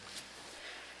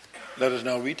Let us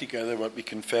now read together what we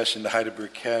confess in the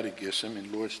Heidelberg Catechism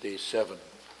in Lord's Day 7.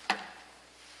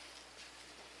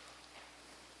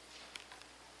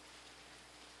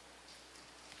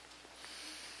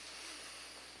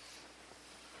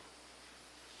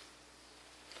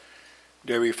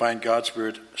 There we find God's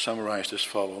word summarized as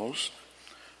follows.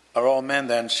 Are all men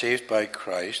then saved by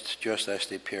Christ, just as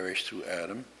they perished through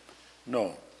Adam?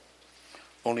 No.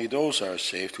 Only those are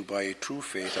saved who by a true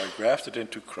faith are grafted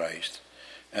into Christ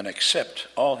and accept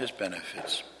all his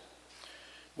benefits.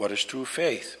 What is true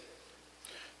faith?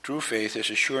 True faith is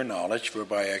a sure knowledge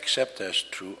whereby I accept as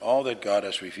true all that God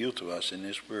has revealed to us in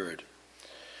his word.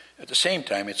 At the same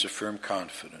time, it's a firm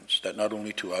confidence that not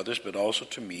only to others but also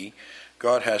to me,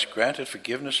 God has granted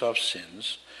forgiveness of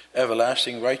sins,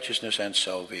 everlasting righteousness and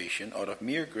salvation out of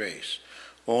mere grace,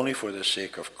 only for the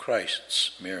sake of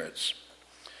Christ's merits.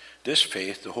 This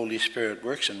faith the Holy Spirit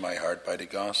works in my heart by the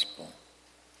gospel.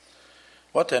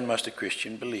 What then must a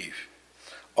Christian believe?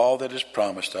 All that is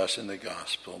promised us in the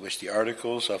gospel, which the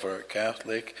articles of our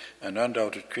Catholic and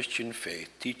undoubted Christian faith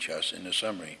teach us in a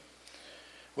summary.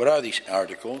 What are these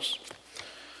articles?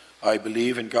 I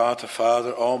believe in God the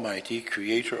Father Almighty,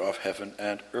 creator of heaven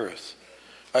and earth.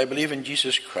 I believe in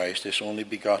Jesus Christ, his only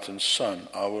begotten Son,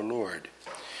 our Lord.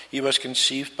 He was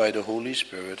conceived by the Holy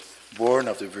Spirit, born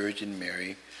of the Virgin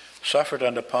Mary, suffered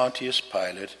under Pontius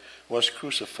Pilate, was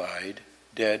crucified,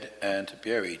 dead, and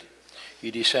buried.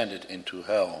 He descended into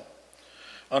hell.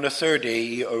 On the third day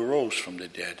he arose from the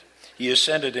dead. He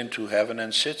ascended into heaven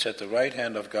and sits at the right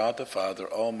hand of God the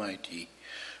Father Almighty.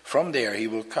 From there he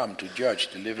will come to judge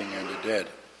the living and the dead.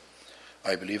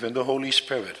 I believe in the Holy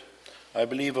Spirit. I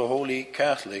believe a holy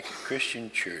Catholic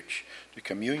Christian church, the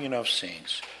communion of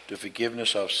saints, the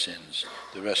forgiveness of sins,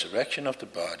 the resurrection of the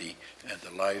body, and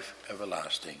the life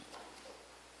everlasting.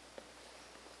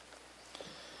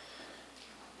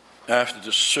 After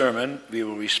the sermon, we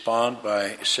will respond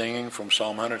by singing from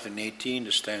Psalm 118,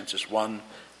 the stanzas 1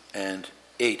 and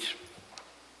 8.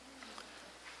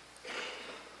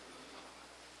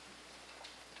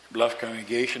 Beloved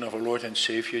congregation of our Lord and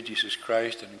Savior, Jesus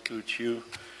Christ, and includes you,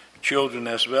 children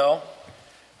as well,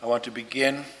 I want to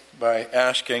begin by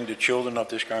asking the children of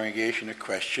this congregation a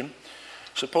question.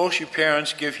 Suppose your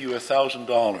parents give you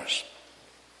 $1,000.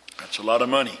 That's a lot of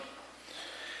money.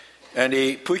 And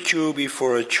they put you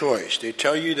before a choice. They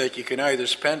tell you that you can either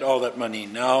spend all that money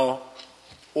now,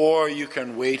 or you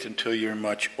can wait until you're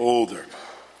much older.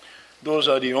 Those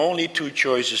are the only two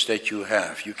choices that you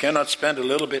have. You cannot spend a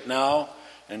little bit now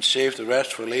and save the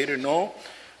rest for later. No,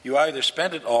 you either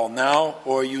spend it all now,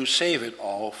 or you save it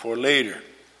all for later.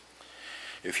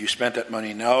 If you spend that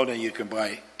money now, then you can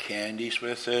buy candies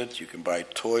with it, you can buy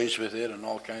toys with it, and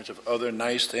all kinds of other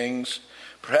nice things.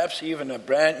 Perhaps even a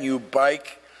brand new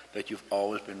bike that you've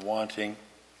always been wanting.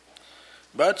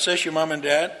 But, says your mom and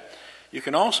dad, you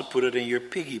can also put it in your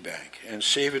piggy bank and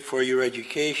save it for your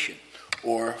education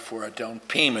or for a down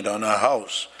payment on a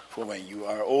house for when you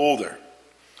are older.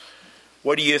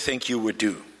 What do you think you would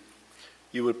do?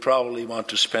 You would probably want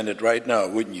to spend it right now,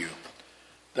 wouldn't you?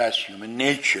 That's human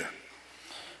nature.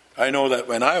 I know that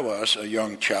when I was a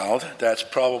young child, that's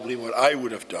probably what I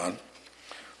would have done.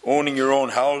 Owning your own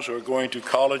house or going to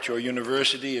college or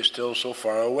university is still so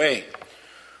far away.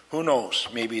 Who knows?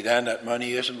 Maybe then that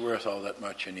money isn't worth all that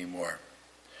much anymore.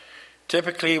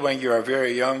 Typically, when you are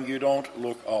very young, you don't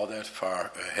look all that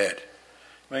far ahead.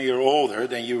 When you're older,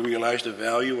 then you realize the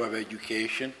value of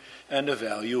education and the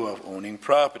value of owning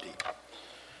property.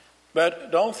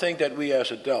 But don't think that we as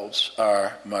adults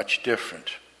are much different.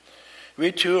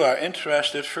 We too are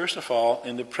interested, first of all,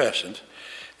 in the present,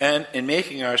 and in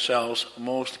making ourselves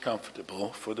most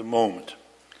comfortable for the moment.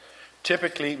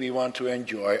 Typically, we want to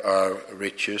enjoy our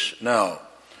riches now.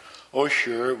 Oh,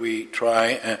 sure, we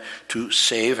try to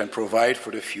save and provide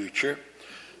for the future,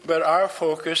 but our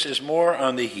focus is more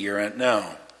on the here and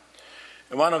now.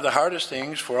 And one of the hardest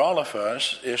things for all of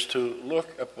us is to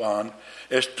look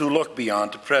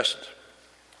beyond the present.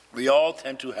 We all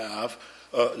tend to have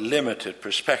a limited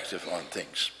perspective on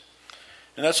things.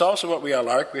 And that's also what we are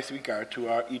like with regard to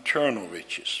our eternal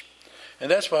riches. And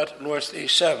that's what Lord's Day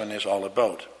 7 is all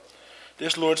about.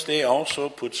 This Lord's Day also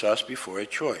puts us before a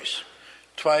choice.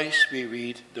 Twice we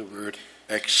read the word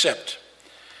accept.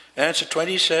 Answer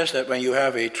 20 says that when you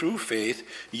have a true faith,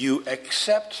 you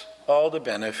accept all the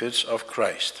benefits of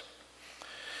Christ.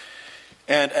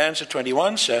 And answer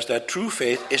 21 says that true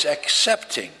faith is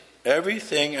accepting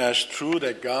everything as true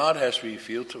that God has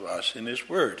revealed to us in his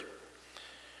word.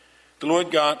 The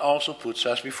Lord God also puts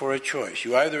us before a choice.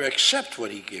 You either accept what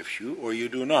he gives you or you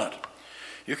do not.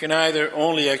 You can either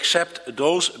only accept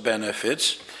those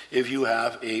benefits if you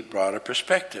have a broader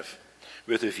perspective.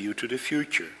 with a view to the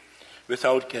future,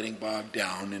 without getting bogged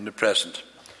down in the present.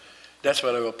 That's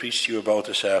what I will preach to you about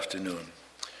this afternoon.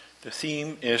 The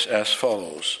theme is as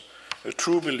follows: a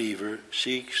true believer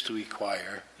seeks to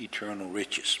acquire eternal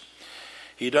riches.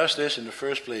 He does this in the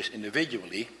first place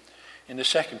individually, in the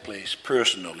second place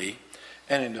personally,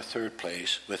 and in the third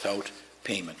place without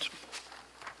payment.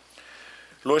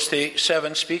 Lord's Day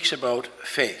 7 speaks about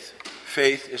faith.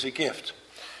 Faith is a gift.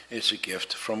 It's a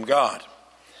gift from God.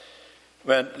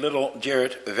 When little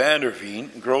Jared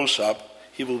Vanderveen grows up,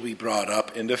 he will be brought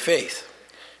up in the faith,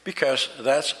 because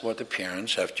that's what the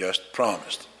parents have just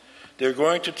promised. They're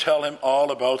going to tell him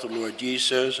all about the Lord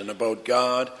Jesus and about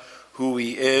God, who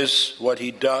he is, what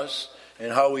he does,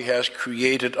 and how he has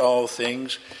created all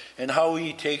things, and how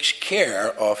he takes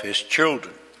care of his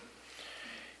children.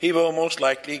 He will most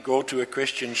likely go to a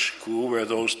Christian school where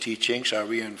those teachings are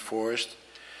reinforced,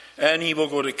 and he will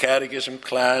go to catechism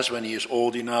class when he is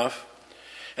old enough.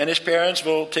 And his parents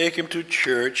will take him to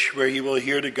church where he will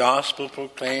hear the gospel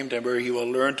proclaimed and where he will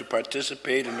learn to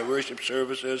participate in the worship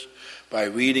services by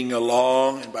reading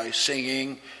along and by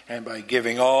singing and by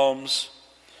giving alms.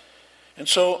 And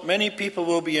so many people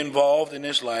will be involved in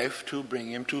his life to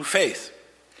bring him to faith.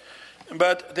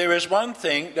 But there is one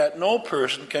thing that no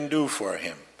person can do for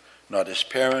him. Not his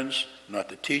parents, not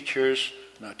the teachers,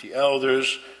 not the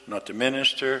elders, not the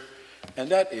minister, and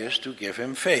that is to give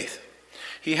him faith.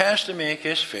 He has to make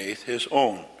his faith his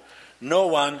own. No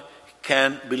one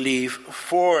can believe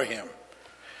for him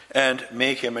and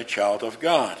make him a child of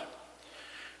God.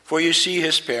 For you see,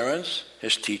 his parents,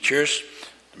 his teachers,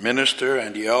 the minister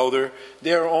and the elder,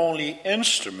 they are only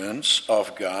instruments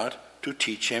of God to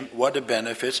teach him what the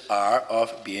benefits are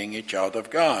of being a child of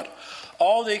God.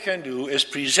 All they can do is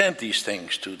present these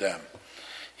things to them.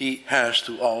 He has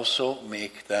to also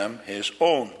make them his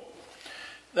own.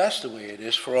 That's the way it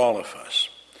is for all of us.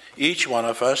 Each one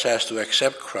of us has to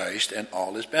accept Christ and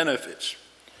all his benefits.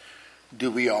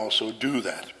 Do we also do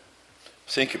that?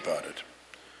 Think about it.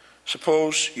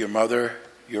 Suppose your mother,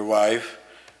 your wife,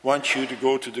 wants you to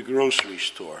go to the grocery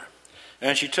store,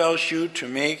 and she tells you to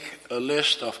make a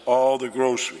list of all the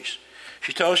groceries.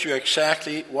 She tells you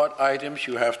exactly what items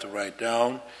you have to write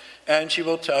down, and she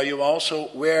will tell you also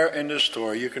where in the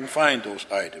store you can find those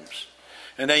items.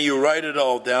 And then you write it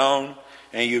all down,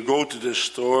 and you go to the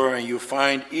store and you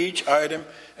find each item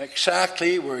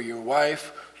exactly where your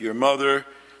wife, your mother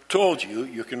told you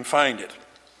you can find it.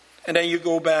 And then you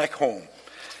go back home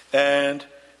and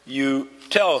you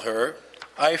tell her,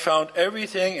 I found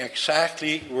everything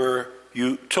exactly where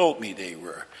you told me they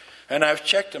were. And I've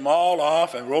checked them all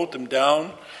off and wrote them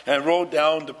down and wrote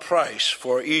down the price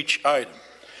for each item.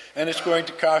 And it's going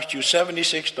to cost you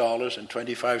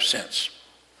 $76.25.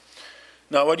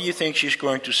 Now, what do you think she's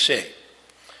going to say?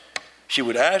 She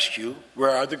would ask you,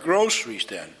 where are the groceries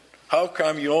then? How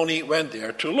come you only went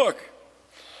there to look?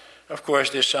 Of course,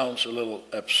 this sounds a little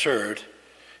absurd.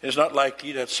 It's not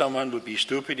likely that someone would be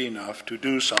stupid enough to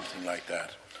do something like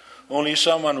that. Only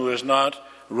someone who is not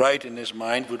right in his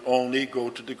mind would only go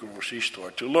to the grocery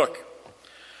store to look.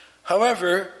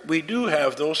 However, we do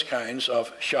have those kinds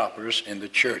of shoppers in the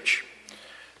church.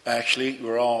 Actually,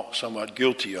 we're all somewhat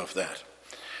guilty of that.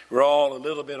 We're all a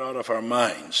little bit out of our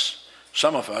minds.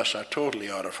 Some of us are totally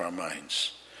out of our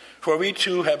minds. For we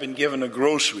too have been given a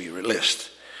grocery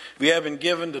list. We have been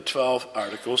given the 12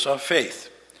 articles of faith.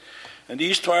 And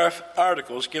these 12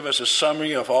 articles give us a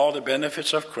summary of all the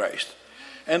benefits of Christ.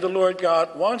 And the Lord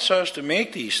God wants us to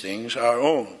make these things our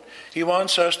own. He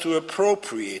wants us to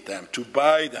appropriate them, to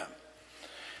buy them.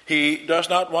 He does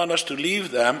not want us to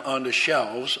leave them on the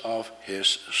shelves of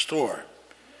his store.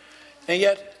 And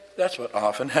yet, that's what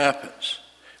often happens.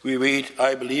 We read,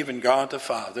 I believe in God the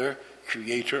Father,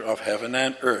 creator of heaven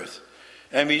and earth.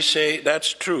 And we say,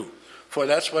 that's true, for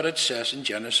that's what it says in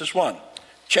Genesis 1.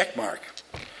 Check mark.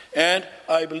 And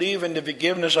I believe in the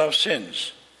forgiveness of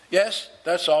sins. Yes,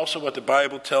 that's also what the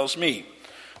Bible tells me.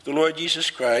 The Lord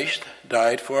Jesus Christ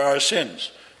died for our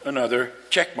sins. Another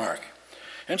check mark.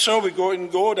 And so we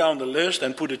go down the list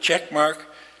and put a check mark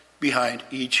behind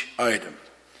each item.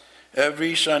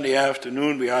 Every Sunday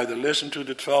afternoon, we either listen to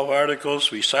the 12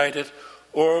 articles, recite it,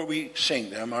 or we sing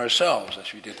them ourselves,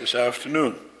 as we did this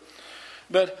afternoon.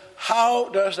 But how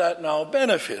does that now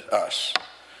benefit us?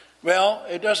 Well,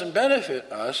 it doesn't benefit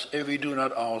us if we do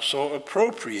not also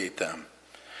appropriate them.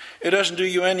 It doesn't do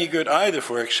you any good either,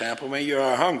 for example, when you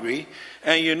are hungry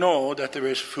and you know that there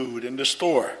is food in the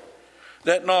store.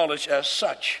 That knowledge as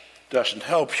such doesn't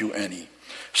help you any.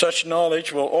 Such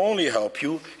knowledge will only help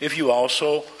you if you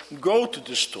also go to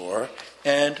the store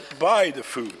and buy the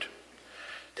food.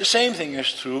 The same thing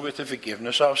is true with the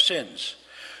forgiveness of sins.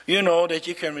 You know that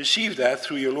you can receive that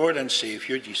through your Lord and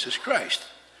Savior, Jesus Christ.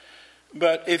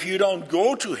 But if you don't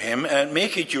go to him and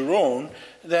make it your own,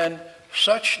 then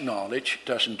such knowledge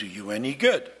doesn't do you any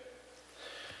good.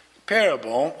 The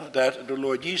parable that the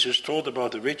Lord Jesus told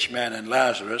about the rich man and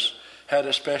Lazarus had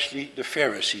especially the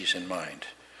Pharisees in mind.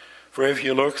 For if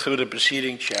you look through the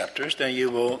preceding chapters, then you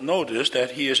will notice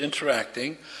that he is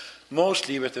interacting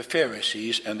mostly with the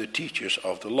Pharisees and the teachers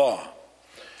of the law.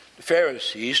 The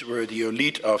Pharisees were the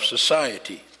elite of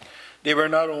society. They were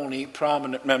not only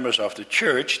prominent members of the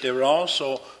church, they were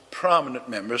also prominent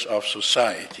members of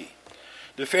society.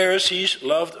 The Pharisees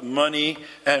loved money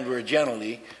and were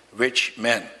generally rich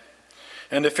men.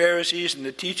 And the Pharisees and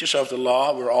the teachers of the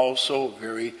law were also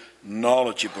very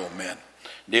knowledgeable men.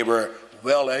 They were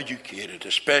well educated,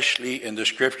 especially in the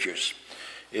scriptures.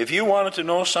 If you wanted to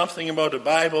know something about the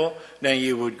Bible, then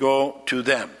you would go to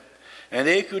them. And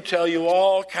they could tell you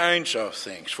all kinds of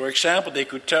things. For example, they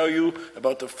could tell you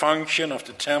about the function of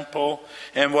the temple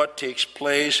and what takes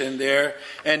place in there.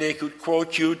 And they could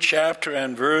quote you chapter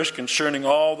and verse concerning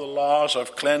all the laws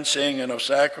of cleansing and of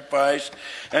sacrifice.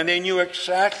 And they knew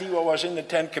exactly what was in the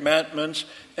Ten Commandments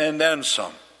and then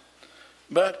some.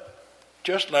 But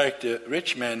just like the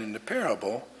rich man in the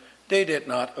parable, they did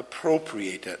not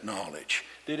appropriate that knowledge.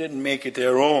 They didn't make it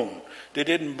their own. They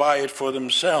didn't buy it for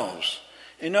themselves.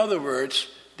 In other words,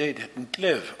 they didn't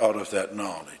live out of that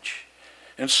knowledge.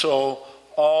 And so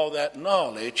all that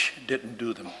knowledge didn't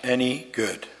do them any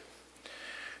good.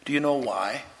 Do you know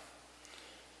why?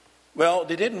 Well,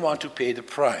 they didn't want to pay the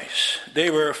price.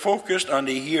 They were focused on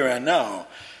the here and now,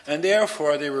 and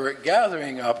therefore they were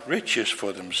gathering up riches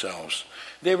for themselves.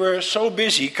 They were so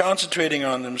busy concentrating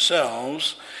on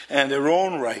themselves and their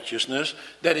own righteousness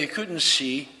that they couldn't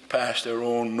see past their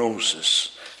own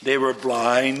noses. They were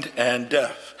blind and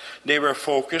deaf. They were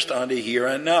focused on the here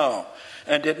and now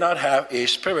and did not have a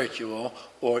spiritual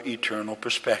or eternal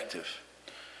perspective.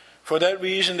 For that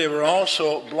reason, they were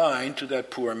also blind to that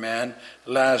poor man,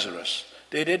 Lazarus.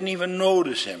 They didn't even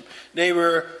notice him. They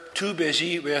were too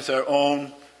busy with their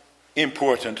own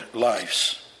important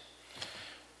lives.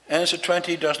 Answer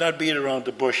 20 does not beat around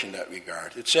the bush in that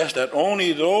regard. It says that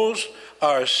only those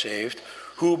are saved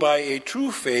who by a true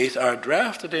faith are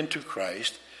drafted into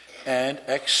Christ and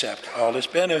accept all his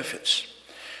benefits.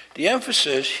 The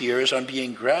emphasis here is on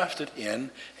being grafted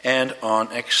in and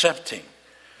on accepting.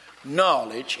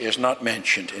 Knowledge is not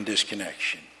mentioned in this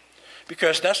connection,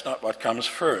 because that's not what comes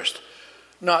first.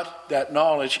 Not that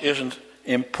knowledge isn't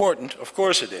important, of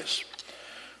course it is.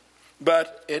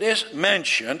 But it is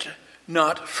mentioned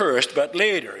not first, but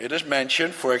later. It is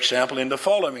mentioned, for example, in the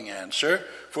following answer,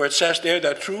 for it says there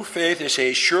that true faith is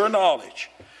a sure knowledge,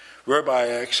 whereby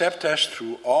I accept us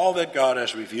through all that God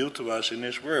has revealed to us in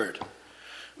his word.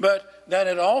 But then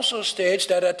it also states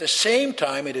that at the same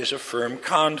time it is a firm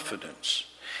confidence.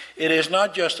 It is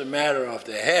not just a matter of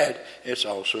the head, it's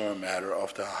also a matter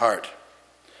of the heart.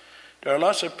 There are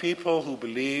lots of people who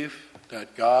believe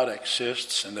that God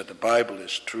exists and that the Bible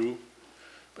is true,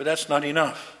 but that's not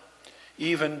enough.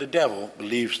 Even the devil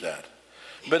believes that.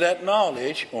 But that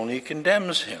knowledge only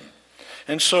condemns him.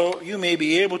 And so you may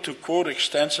be able to quote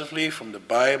extensively from the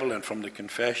Bible and from the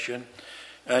confession,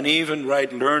 and even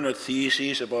write learned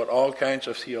theses about all kinds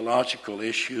of theological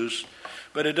issues,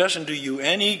 but it doesn't do you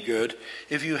any good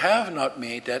if you have not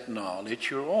made that knowledge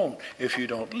your own, if you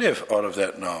don't live out of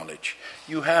that knowledge.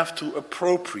 You have to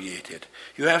appropriate it.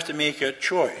 You have to make a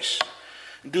choice.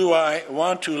 Do I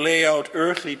want to lay out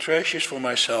earthly treasures for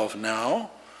myself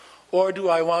now, or do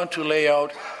I want to lay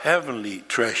out heavenly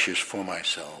treasures for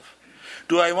myself?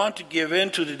 Do I want to give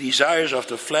in to the desires of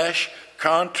the flesh,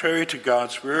 contrary to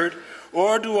God's word,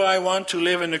 or do I want to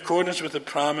live in accordance with the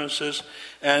promises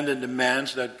and the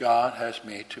demands that God has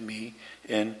made to me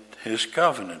in his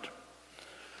covenant?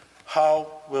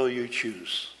 How will you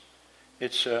choose?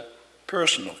 It's a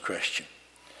personal question.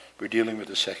 We're dealing with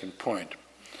the second point.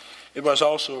 It was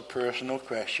also a personal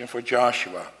question for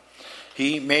Joshua.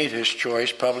 He made his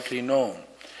choice publicly known.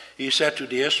 He said to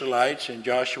the Israelites in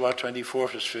Joshua 24,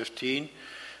 verse 15,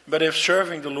 "But if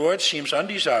serving the Lord seems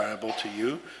undesirable to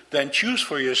you, then choose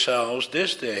for yourselves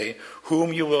this day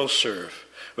whom you will serve,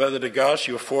 whether the gods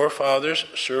your forefathers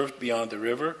served beyond the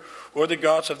river, or the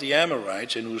gods of the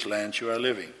Amorites in whose lands you are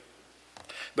living."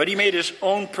 But he made his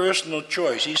own personal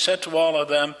choice. He said to all of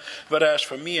them, "But as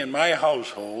for me and my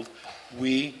household,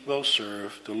 we will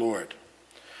serve the Lord."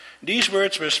 These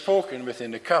words were spoken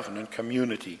within the covenant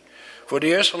community. For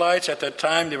the Israelites at that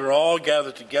time, they were all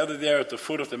gathered together there at the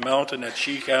foot of the mountain at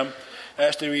Shechem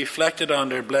as they reflected on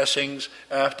their blessings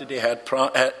after they had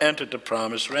entered the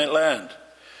promised land.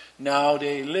 Now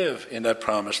they live in that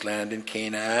promised land in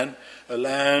Canaan, a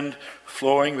land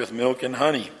flowing with milk and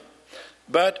honey.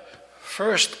 But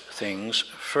first things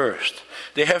first.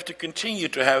 They have to continue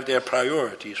to have their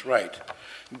priorities right.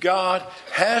 God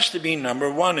has to be number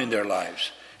one in their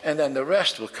lives, and then the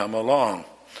rest will come along.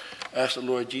 As the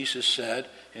Lord Jesus said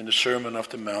in the Sermon on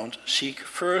the Mount, seek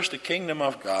first the kingdom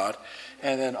of God,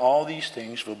 and then all these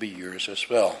things will be yours as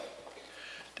well.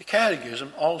 The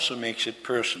Catechism also makes it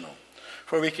personal,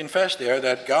 for we confess there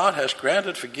that God has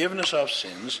granted forgiveness of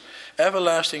sins,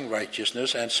 everlasting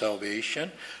righteousness, and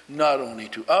salvation, not only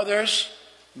to others,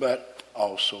 but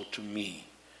also to me.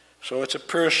 So it's a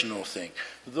personal thing.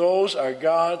 Those are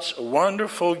God's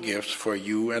wonderful gifts for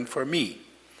you and for me.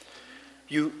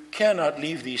 You cannot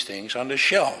leave these things on the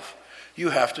shelf. You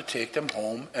have to take them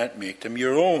home and make them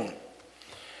your own.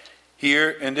 Here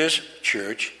in this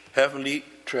church, heavenly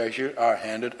treasures are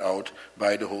handed out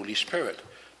by the Holy Spirit.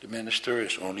 The minister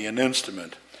is only an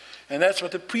instrument. And that's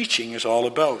what the preaching is all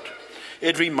about.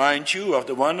 It reminds you of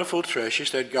the wonderful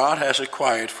treasures that God has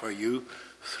acquired for you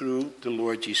through the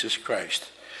Lord Jesus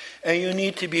Christ. And you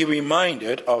need to be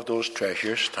reminded of those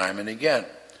treasures time and again.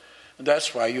 And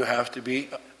that's why you have to be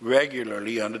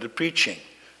regularly under the preaching.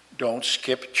 Don't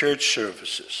skip church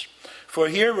services. For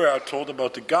here we are told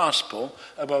about the gospel,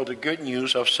 about the good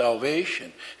news of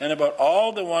salvation, and about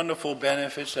all the wonderful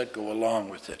benefits that go along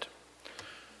with it.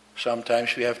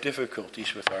 Sometimes we have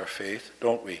difficulties with our faith,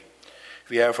 don't we?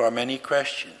 We have our many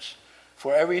questions.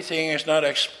 For everything is not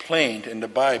explained in the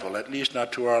Bible, at least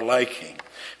not to our liking.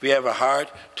 We have a hard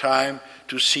time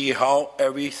to see how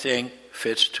everything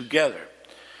fits together.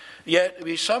 Yet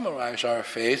we summarize our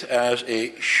faith as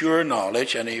a sure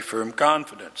knowledge and a firm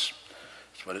confidence.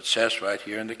 That's what it says right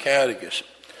here in the Catechism.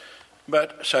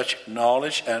 But such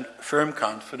knowledge and firm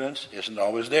confidence isn't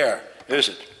always there, is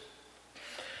it?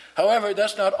 However,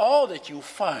 that's not all that you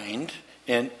find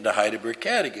in the Heidelberg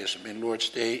Catechism in Lord's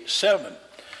Day 7.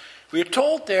 We're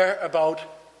told there about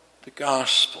the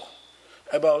gospel,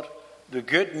 about the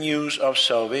good news of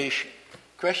salvation.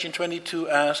 Question 22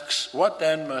 asks, what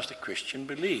then must a Christian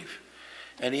believe?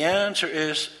 And the answer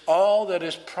is all that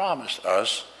is promised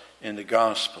us in the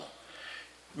gospel.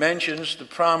 It mentions the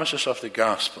promises of the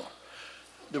gospel.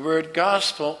 The word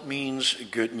gospel means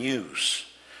good news.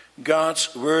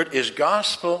 God's word is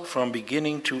gospel from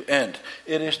beginning to end.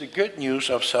 It is the good news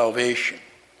of salvation.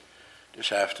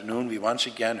 This afternoon we once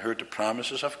again heard the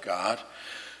promises of God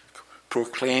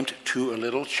proclaimed to a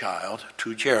little child,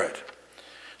 to Jared.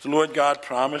 The Lord God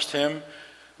promised him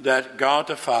that God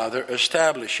the Father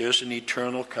establishes an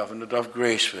eternal covenant of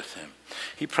grace with him.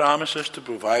 He promises to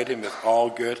provide him with all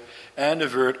good and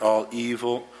avert all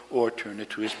evil or turn it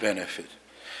to his benefit.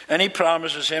 And he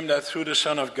promises him that through the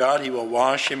Son of God he will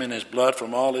wash him in his blood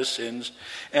from all his sins,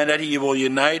 and that he will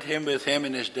unite him with him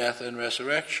in his death and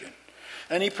resurrection.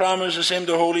 And he promises him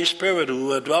the Holy Spirit who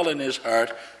will dwell in his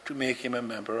heart to make him a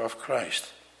member of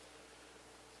Christ.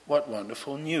 What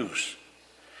wonderful news.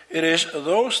 It is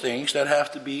those things that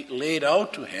have to be laid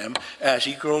out to him as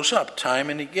he grows up time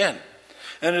and again.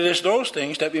 And it is those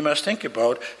things that we must think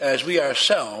about as we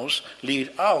ourselves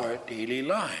lead our daily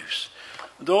lives.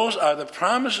 Those are the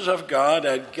promises of God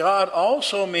that God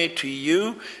also made to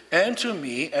you and to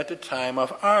me at the time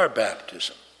of our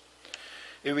baptism.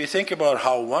 If we think about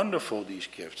how wonderful these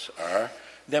gifts are,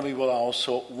 then we will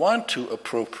also want to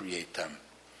appropriate them.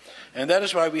 And that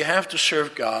is why we have to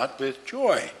serve God with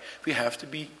joy. We have to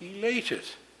be elated.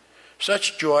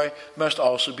 Such joy must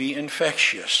also be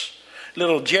infectious.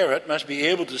 Little Jared must be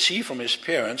able to see from his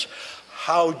parents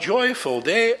how joyful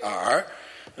they are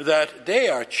that they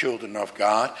are children of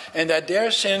God and that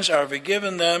their sins are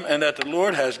forgiven them and that the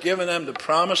Lord has given them the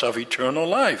promise of eternal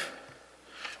life.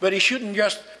 But he shouldn't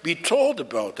just be told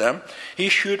about them. He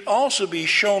should also be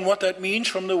shown what that means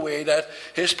from the way that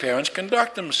his parents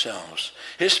conduct themselves.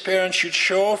 His parents should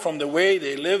show from the way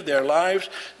they live their lives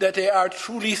that they are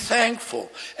truly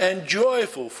thankful and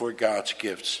joyful for God's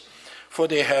gifts, for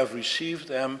they have received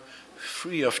them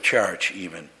free of charge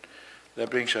even. That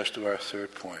brings us to our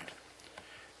third point.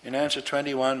 In answer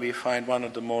 21, we find one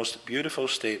of the most beautiful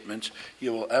statements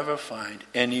you will ever find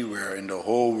anywhere in the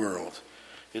whole world.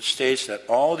 It states that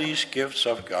all these gifts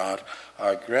of God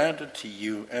are granted to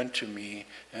you and to me,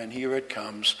 and here it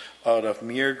comes, out of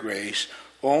mere grace,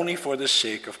 only for the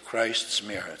sake of Christ's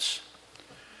merits.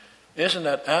 Isn't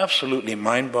that absolutely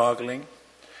mind-boggling?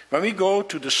 When we go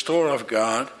to the store of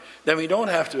God, then we don't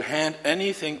have to hand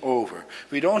anything over.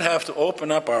 We don't have to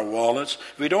open up our wallets.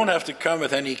 We don't have to come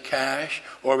with any cash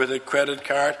or with a credit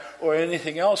card or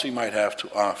anything else we might have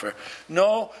to offer.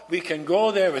 No, we can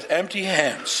go there with empty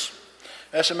hands.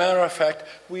 As a matter of fact,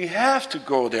 we have to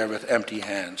go there with empty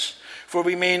hands. For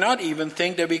we may not even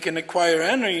think that we can acquire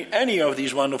any of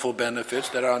these wonderful benefits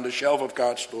that are on the shelf of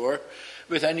God's store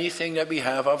with anything that we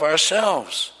have of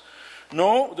ourselves.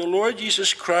 No, the Lord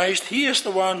Jesus Christ, He is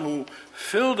the one who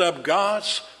filled up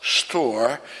God's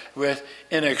store with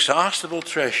inexhaustible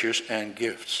treasures and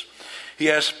gifts. He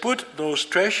has put those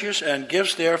treasures and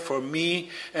gifts there for me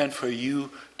and for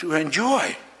you to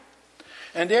enjoy.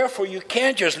 And therefore you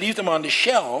can't just leave them on the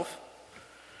shelf.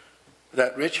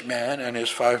 That rich man and his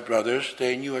 5 brothers,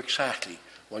 they knew exactly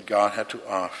what God had to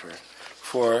offer.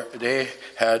 For they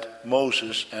had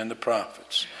Moses and the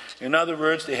prophets. In other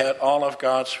words, they had all of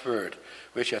God's word,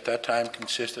 which at that time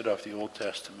consisted of the Old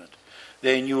Testament.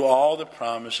 They knew all the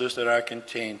promises that are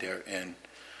contained therein.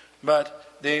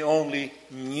 But they only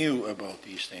knew about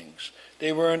these things.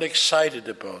 They weren't excited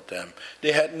about them.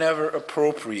 They had never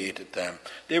appropriated them.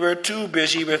 They were too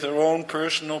busy with their own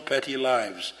personal petty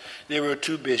lives. They were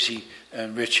too busy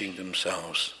enriching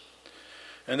themselves.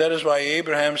 And that is why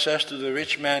Abraham says to the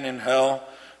rich man in hell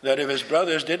that if his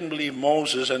brothers didn't believe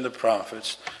Moses and the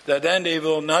prophets, that then they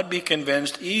will not be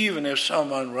convinced even if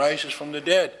someone rises from the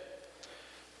dead.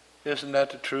 Isn't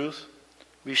that the truth?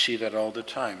 We see that all the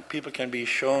time. People can be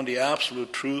shown the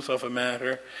absolute truth of a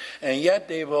matter, and yet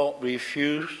they will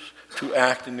refuse to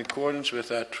act in accordance with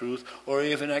that truth or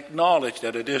even acknowledge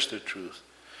that it is the truth.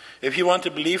 If you want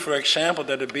to believe, for example,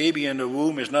 that a baby in the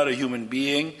womb is not a human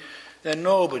being, then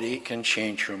nobody can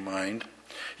change your mind.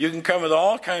 You can come with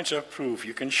all kinds of proof.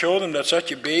 You can show them that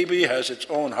such a baby has its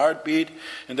own heartbeat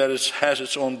and that it has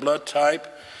its own blood type.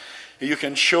 You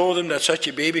can show them that such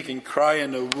a baby can cry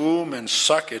in the womb and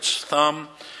suck its thumb.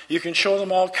 You can show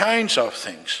them all kinds of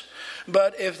things.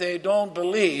 But if they don't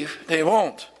believe, they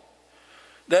won't.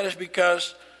 That is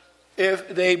because if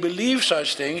they believe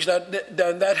such things,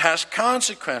 then that has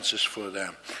consequences for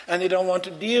them. And they don't want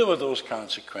to deal with those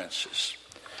consequences.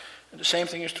 And the same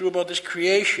thing is true about this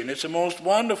creation. It's a most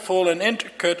wonderful and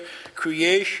intricate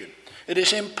creation. It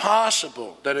is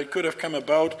impossible that it could have come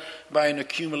about by an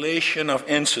accumulation of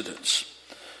incidents.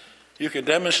 You can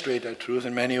demonstrate that truth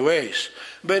in many ways.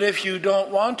 But if you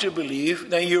don't want to believe,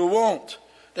 then you won't.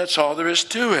 That's all there is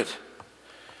to it.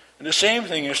 And the same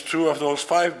thing is true of those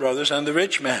 5 brothers and the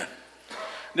rich man.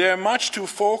 They are much too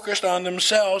focused on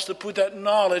themselves to put that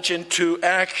knowledge into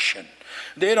action.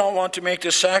 They don't want to make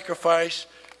the sacrifice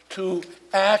to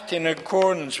act in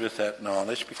accordance with that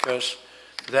knowledge, because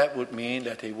that would mean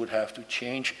that they would have to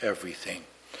change everything.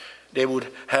 They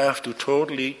would have to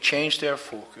totally change their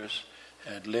focus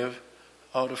and live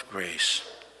out of grace.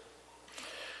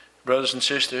 Brothers and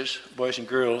sisters, boys and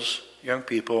girls, young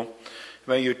people,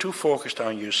 when you're too focused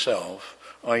on yourself,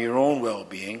 on your own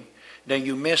well-being, then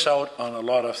you miss out on a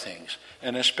lot of things,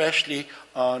 and especially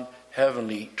on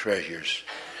heavenly treasures.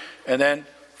 And then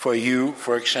for you,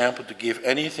 for example, to give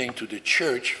anything to the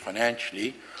church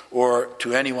financially or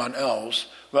to anyone else,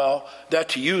 well, that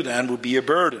to you then would be a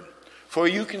burden. For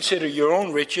you consider your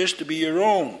own riches to be your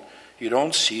own. You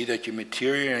don't see that your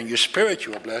material and your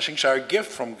spiritual blessings are a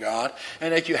gift from God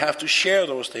and that you have to share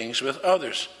those things with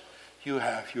others. You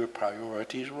have your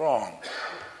priorities wrong.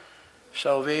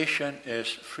 Salvation is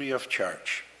free of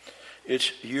charge.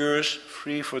 It's yours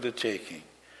free for the taking.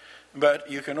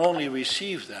 But you can only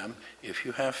receive them if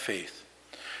you have faith.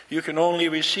 You can only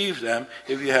receive them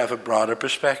if you have a broader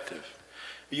perspective.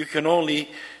 You can only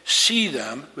see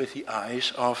them with the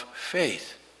eyes of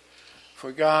faith.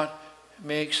 For God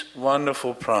makes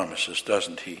wonderful promises,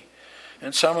 doesn't He?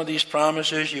 And some of these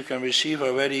promises you can receive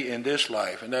already in this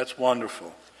life, and that's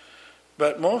wonderful.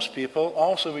 But most people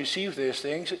also receive these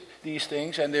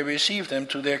things, and they receive them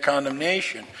to their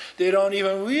condemnation. They don't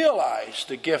even realize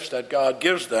the gifts that God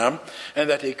gives them and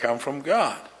that they come from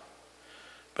God.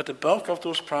 But the bulk of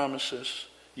those promises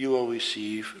you will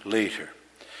receive later,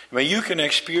 when you can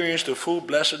experience the full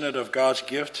blessedness of God's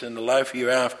gifts in the life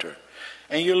hereafter.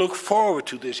 And you look forward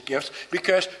to these gifts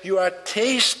because you are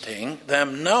tasting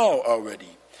them now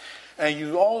already. And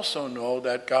you also know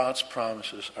that God's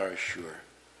promises are sure.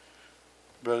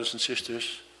 Brothers and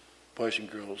sisters, boys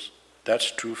and girls, that's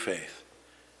true faith.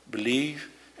 Believe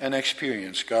and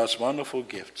experience God's wonderful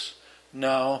gifts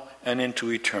now and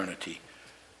into eternity.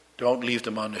 Don't leave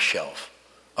them on the shelf.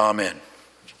 Amen.